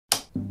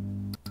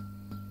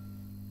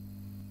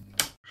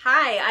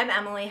Hi, I'm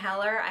Emily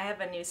Heller. I have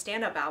a new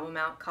stand-up album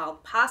out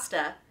called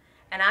Pasta,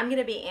 and I'm going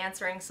to be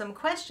answering some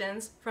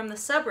questions from the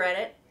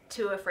subreddit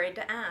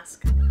TooAfraidToAsk.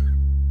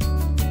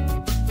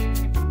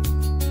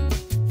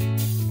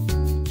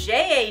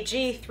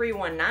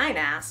 JAG319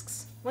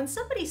 asks, when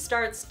somebody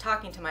starts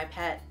talking to my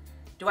pet,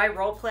 do I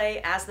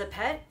roleplay as the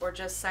pet or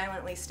just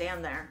silently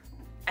stand there?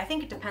 I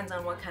think it depends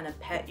on what kind of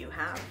pet you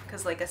have,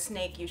 because like a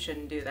snake you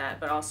shouldn't do that,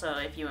 but also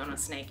if you own a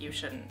snake you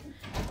shouldn't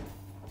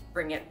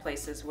bring it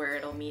places where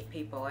it'll meet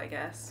people, I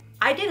guess.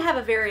 I did have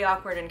a very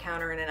awkward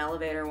encounter in an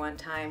elevator one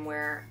time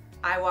where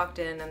I walked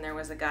in and there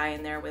was a guy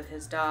in there with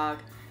his dog,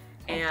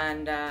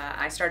 and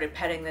I started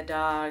petting the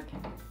dog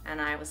and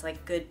I was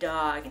like, good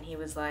dog, and he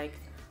was like,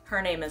 her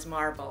name is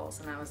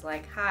Marbles, and I was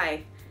like,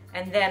 hi,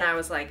 and then I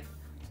was like,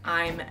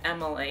 I'm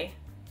Emily,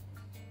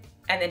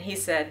 and then he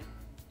said,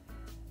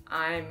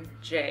 I'm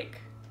Jake.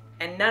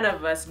 And none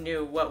of us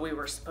knew what we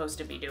were supposed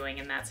to be doing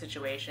in that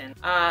situation.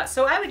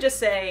 So I would just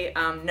say,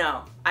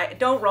 no,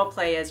 don't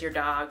roleplay as your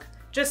dog,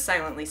 just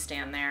silently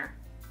stand there.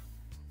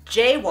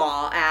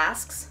 J-Wall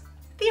asks,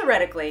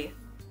 theoretically,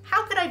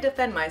 how could I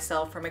defend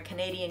myself from a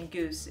Canadian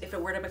goose if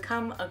it were to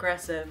become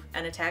aggressive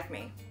and attack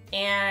me?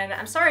 And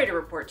I'm sorry to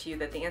report to you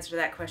that the answer to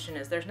that question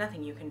is there's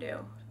nothing you can do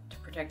to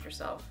protect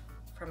yourself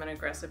from an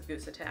aggressive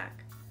goose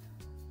attack.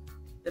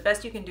 The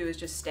best you can do is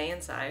just stay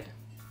inside.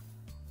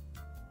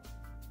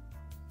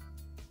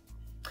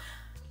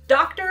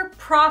 Dr.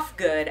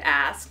 Profgood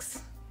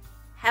asks,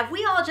 have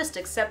we all just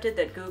accepted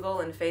that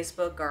Google and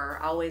Facebook are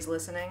always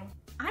listening?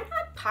 I'm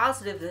not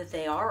positive that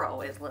they are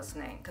always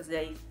listening, because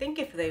I think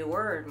if they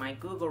were, my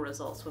Google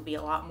results would be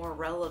a lot more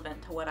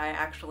relevant to what I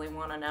actually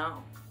want to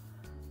know.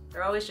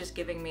 They're always just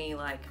giving me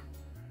like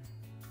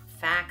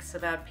facts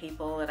about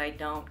people that I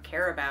don't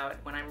care about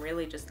when I'm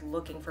really just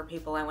looking for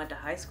people I went to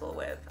high school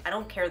with. I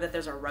don't care that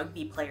there's a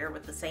rugby player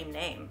with the same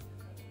name.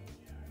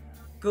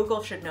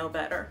 Google should know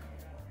better.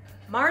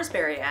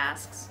 Marsberry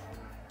asks,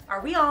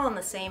 are we all on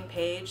the same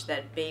page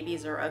that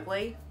babies are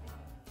ugly?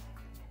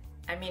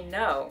 I mean,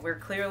 no, we're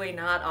clearly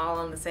not all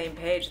on the same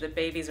page that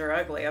babies are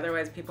ugly,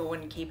 otherwise people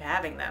wouldn't keep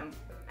having them.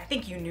 I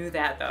think you knew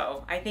that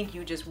though. I think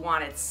you just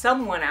wanted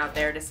someone out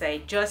there to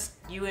say, just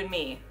you and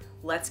me,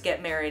 let's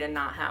get married and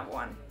not have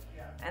one.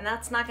 And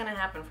that's not gonna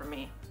happen for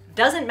me.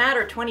 Doesn't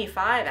Matter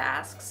 25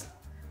 asks,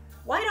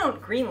 why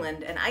don't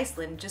Greenland and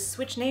Iceland just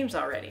switch names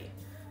already?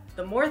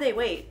 The more they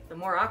wait, the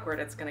more awkward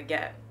it's gonna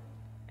get.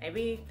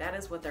 Maybe that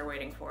is what they're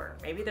waiting for.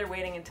 Maybe they're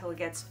waiting until it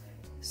gets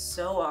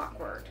so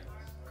awkward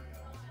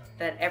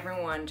that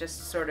everyone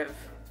just sort of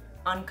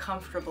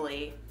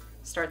uncomfortably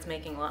starts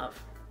making love.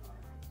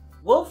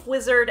 Wolf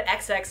Wizard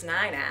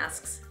XX9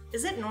 asks,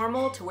 is it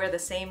normal to wear the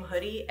same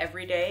hoodie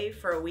every day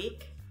for a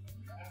week?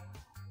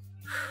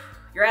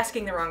 You're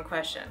asking the wrong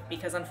question,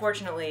 because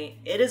unfortunately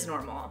it is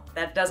normal.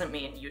 That doesn't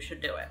mean you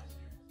should do it.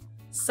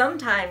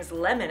 Sometimes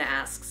Lemon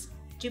asks,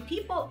 do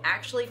people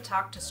actually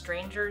talk to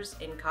strangers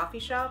in coffee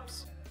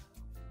shops?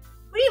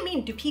 What do you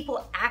mean, do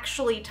people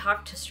actually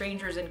talk to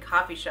strangers in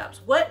coffee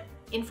shops? What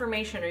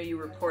information are you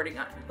reporting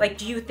on? Like,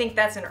 do you think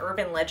that's an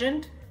urban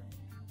legend?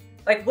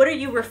 Like, what are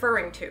you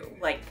referring to?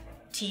 Like,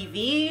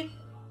 TV?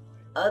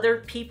 Other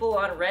people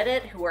on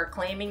Reddit who are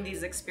claiming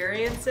these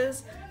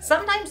experiences?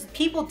 Sometimes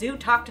people do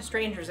talk to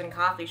strangers in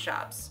coffee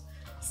shops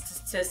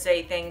to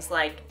say things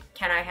like,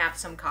 can I have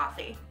some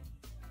coffee?